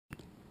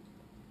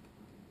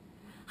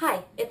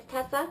Hi, it's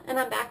Tessa, and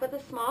I'm back with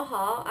a small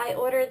haul. I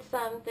ordered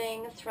some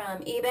things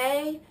from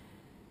eBay,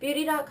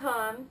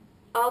 beauty.com,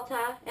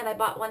 Ulta, and I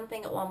bought one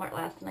thing at Walmart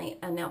last night,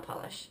 a nail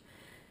polish.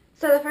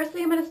 So the first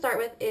thing I'm going to start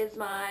with is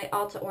my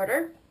Ulta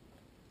order.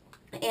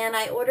 And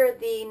I ordered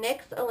the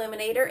NYX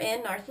Illuminator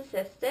in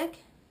Narcissistic,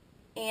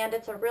 and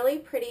it's a really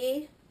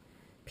pretty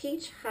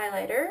peach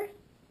highlighter.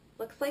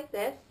 Looks like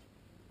this.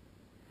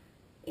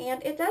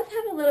 And it does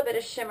have a little bit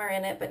of shimmer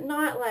in it, but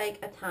not like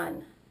a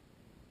ton.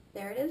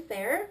 There it is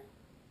there.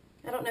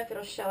 I don't know if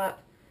it'll show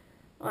up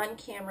on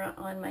camera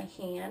on my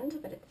hand,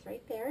 but it's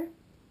right there.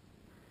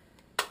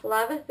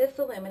 Love this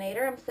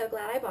illuminator. I'm so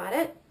glad I bought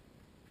it.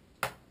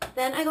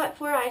 Then I got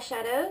 4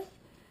 eyeshadows.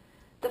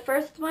 The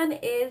first one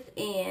is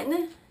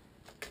in,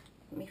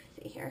 let me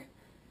see here,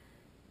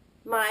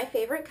 my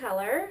favorite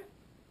color.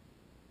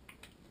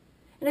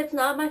 And it's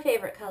not my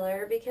favorite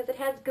color because it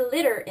has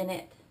glitter in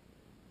it.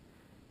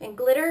 And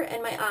glitter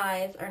and my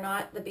eyes are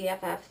not the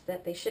BFFs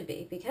that they should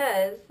be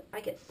because I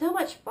get so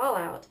much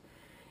fallout.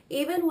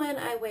 Even when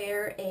I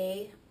wear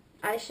a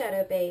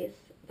eyeshadow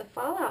base, the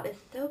fallout is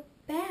so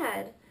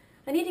bad.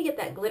 I need to get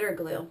that glitter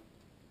glue.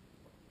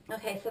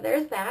 Okay, so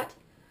there's that.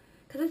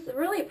 Because it's a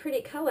really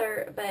pretty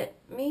color, but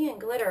me and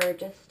glitter are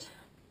just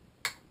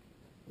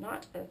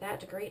not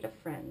that great of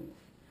friends.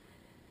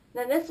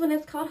 Then this one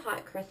is called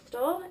Hot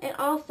Crystal and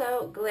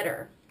also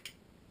glitter.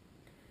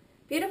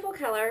 Beautiful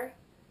color,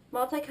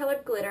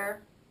 multicolored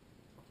glitter.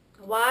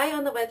 Why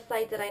on the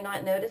website did I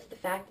not notice the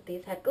fact that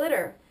these had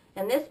glitter?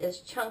 And this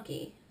is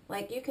chunky.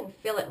 Like you can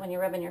feel it when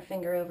you're rubbing your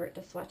finger over it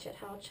to swatch it,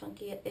 how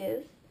chunky it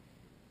is.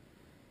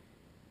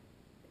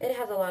 It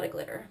has a lot of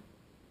glitter.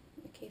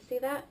 Okay, see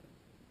that?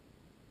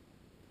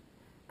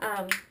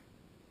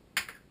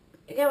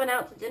 Going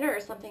out to dinner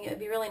or something, it would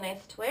be really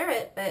nice to wear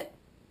it, but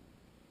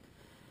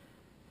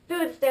if it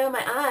would stay on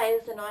my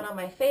eyes and not on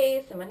my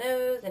face and my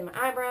nose and my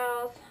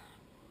eyebrows,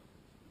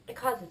 it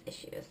causes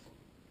issues.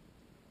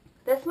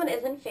 This one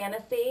is in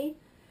Fantasy.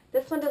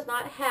 This one does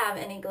not have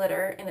any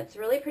glitter, and it's a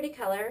really pretty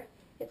color.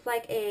 It's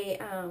like a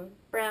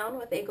brown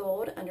with a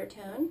gold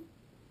undertone.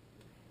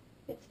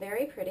 It's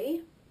very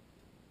pretty.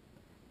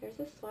 There's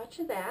a swatch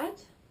of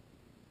that.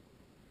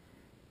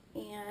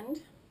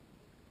 And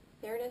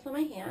there it is on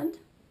my hand.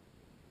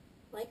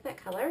 Like that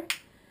color.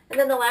 And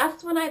then the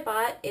last one I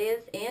bought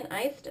is in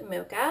Iced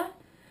Mocha.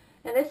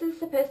 And this is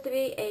supposed to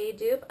be a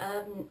dupe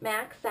of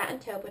MAC Satin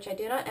Taupe, which I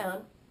do not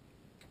own.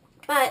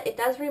 But it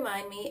does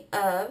remind me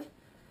of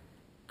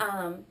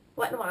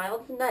Wet n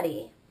Wild's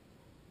Nutty,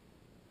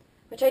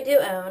 which I do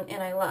own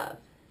and I love.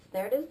 So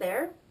there it is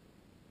there.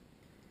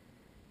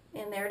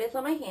 And there it is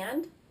on my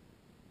hand.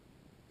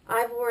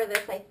 I've wore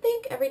this, I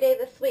think, every day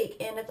this week,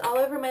 and it's all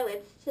over my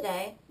lids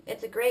today.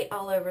 It's a great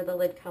all over the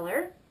lid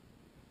color.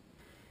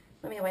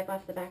 Let me wipe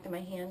off the back of my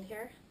hand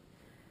here.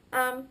 Do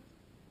I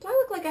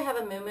look like I have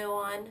a muumuu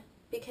on?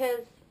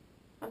 Because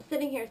I'm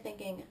sitting here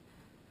thinking,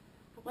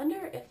 I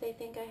wonder if they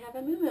think I have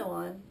a muumuu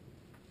on.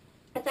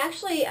 It's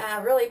actually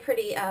a really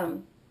pretty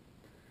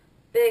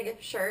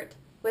big shirt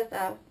with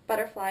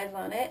butterflies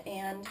on it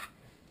and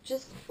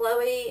just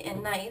flowy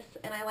and nice,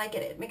 and I like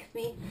it. It makes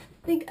me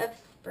think of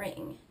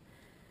spring.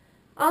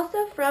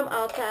 Also from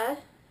Ulta,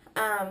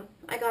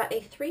 I got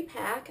a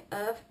 3-pack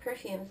of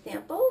perfume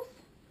samples.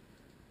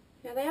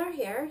 Here they are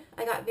here.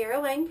 I got Vera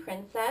Wang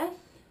Princess,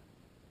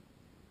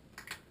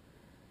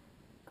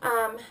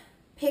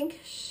 Pink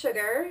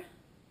Sugar,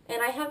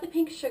 and I have the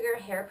Pink Sugar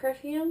hair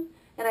perfume,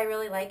 and I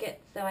really like it,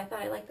 so I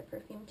thought I liked the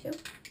perfume too.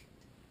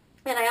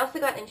 And I also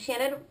got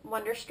Enchanted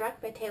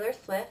Wonderstruck by Taylor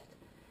Swift.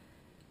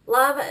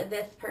 Love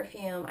this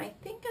perfume. I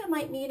think I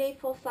might need a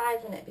full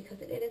size in it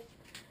because it is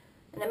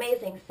an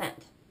amazing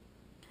scent.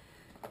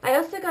 I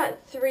also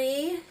got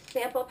 3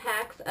 sample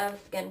packs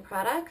of skin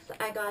products.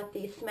 I got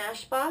the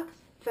Smashbox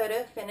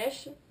Photo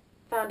Finish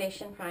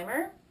Foundation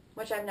Primer,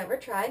 which I've never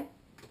tried.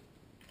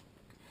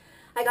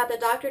 I got the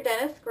Dr.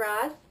 Dennis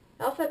Gross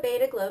Alpha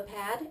Beta Glow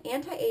Pad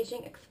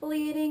Anti-Aging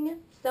Exfoliating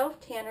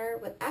Self-Tanner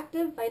with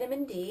Active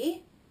Vitamin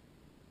D.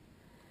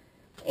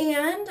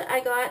 And I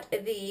got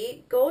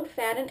the Gold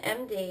Faden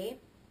MD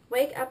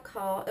Wake Up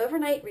Call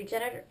Overnight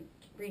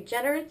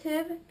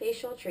Regenerative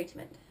Facial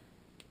Treatment.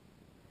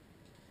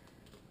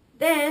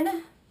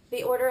 Then,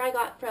 the order I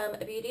got from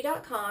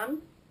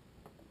beauty.com,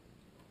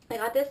 I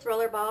got this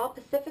rollerball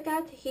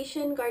Pacifica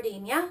Tahitian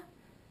Gardenia.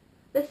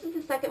 This is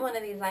the second one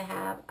of these I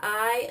have.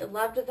 I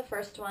loved the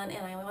first one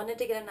and I wanted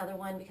to get another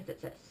one because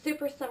it's a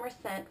super summer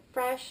scent,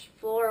 fresh,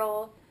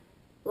 floral,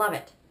 love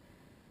it.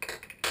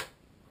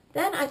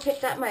 Then I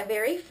picked up my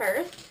very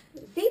first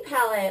Z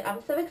palette.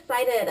 I'm so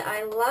excited.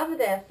 I love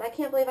this. I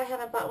can't believe I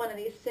haven't bought one of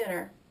these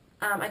sooner.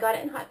 I got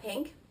it in hot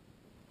pink.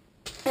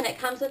 And it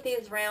comes with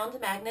these round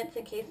magnets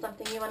in case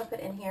something you want to put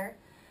in here.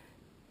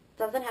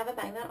 Doesn't have a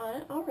magnet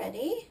on it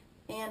already.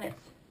 And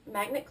it's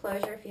magnet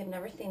closure if you've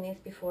never seen these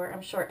before.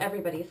 I'm sure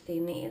everybody's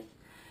seen these.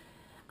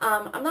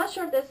 I'm not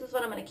sure if this is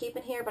what I'm going to keep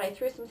in here, but I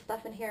threw some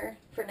stuff in here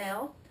for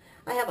now.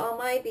 I have all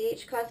my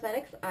BH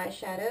Cosmetics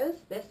eyeshadows.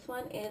 This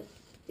one is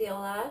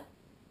Stila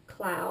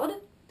Cloud.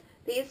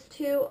 These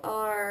two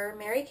are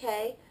Mary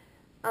Kay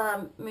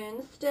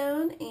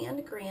Moonstone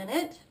and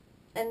Granite.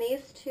 And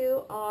these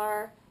two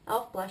are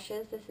e.l.f.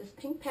 blushes. This is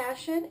Pink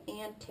Passion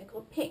and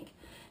Tickled Pink.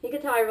 You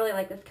can tell I really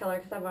like this color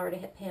because I've already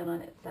hit pan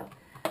on it. So,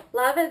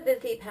 love a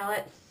Vizzy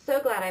palette.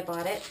 So glad I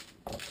bought it.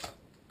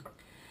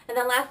 And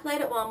then last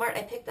night at Walmart,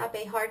 I picked up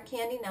a hard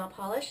candy nail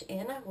polish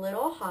in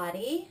Little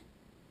Hottie.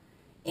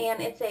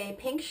 And it's a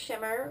pink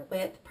shimmer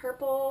with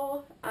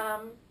purple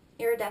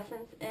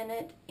iridescence in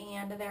it.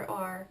 And there's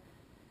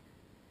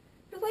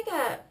like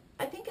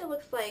I think it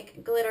looks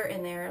like glitter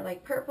in there,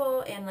 like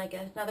purple and like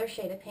another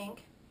shade of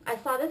pink. I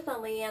saw this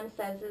on Leanne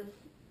Says's.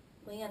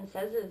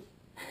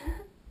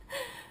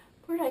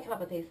 Where did I come up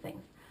with these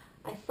things?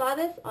 I saw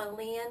this on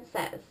Leanne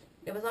Says.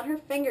 It was on her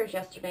fingers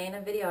yesterday in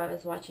a video I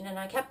was watching, and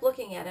I kept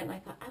looking at it, and I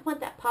thought, I want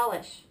that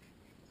polish.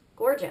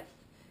 Gorgeous.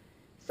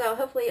 So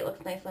hopefully it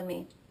looks nice on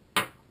me,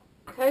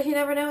 because you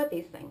never know with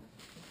these things.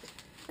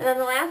 And then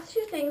the last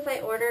two things I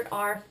ordered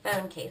are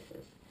phone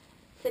cases.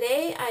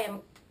 Today I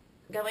am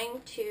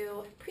going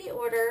to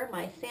pre-order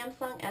my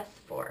Samsung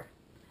S4.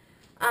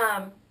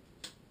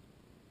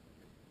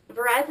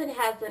 Verizon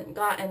hasn't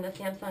gotten the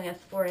Samsung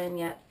S4 in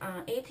yet.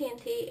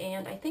 AT&T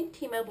and I think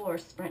T-Mobile or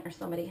Sprint or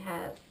somebody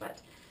has, but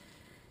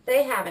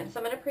they haven't. So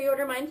I'm going to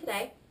pre-order mine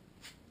today.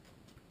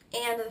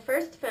 And the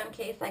first phone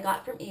case I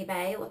got from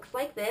eBay looks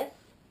like this.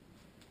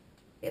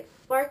 It's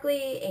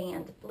sparkly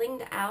and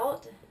blinged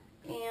out,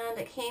 and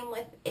it came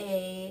with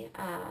a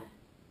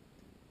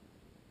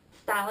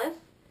stylus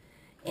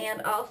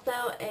and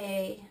also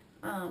a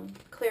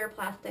clear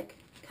plastic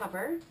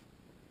cover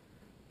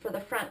for the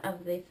front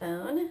of the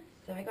phone.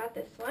 So I got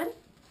this one.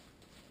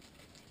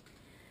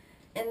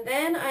 And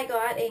then I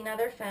got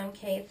another phone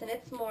case, and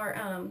it's more,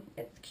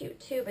 it's cute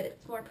too, but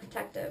it's more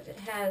protective. It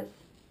has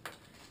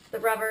the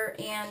rubber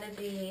and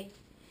the,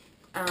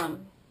 I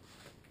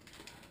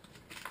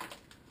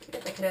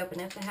guess I could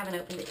open it. I haven't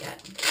opened it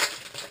yet.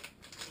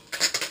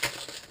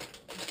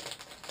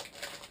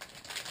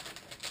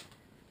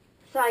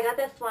 So I got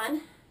this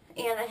one,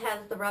 and it has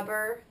the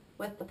rubber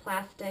with the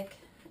plastic.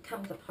 It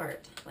comes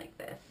apart like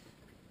this.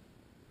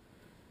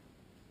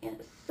 And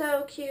it's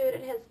so cute.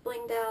 It has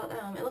blinged out,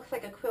 it looks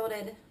like a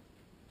quilted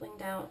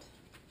blinged out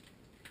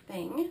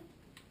thing.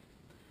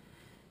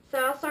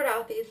 So I'll start out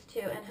with these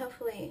two, and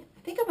hopefully,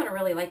 I think I'm going to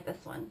really like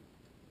this one.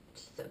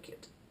 It's so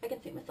cute. I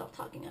can see myself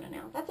talking on it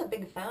now. That's a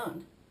big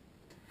phone.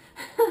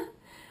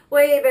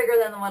 Way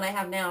bigger than the one I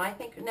have now. I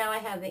think now I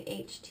have the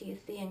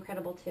HTC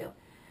Incredible 2.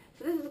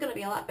 So this is going to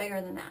be a lot bigger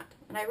than that.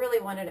 And I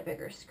really wanted a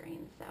bigger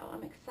screen, so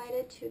I'm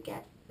excited to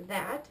get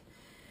that.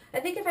 I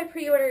think if I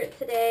pre-order it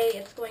today,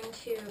 it's going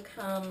to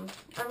come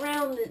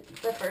around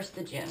the 1st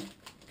of June.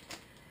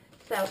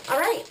 So,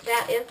 alright,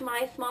 that is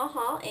my small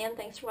haul, and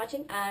thanks for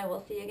watching. I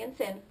will see you again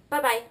soon.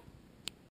 Bye-bye.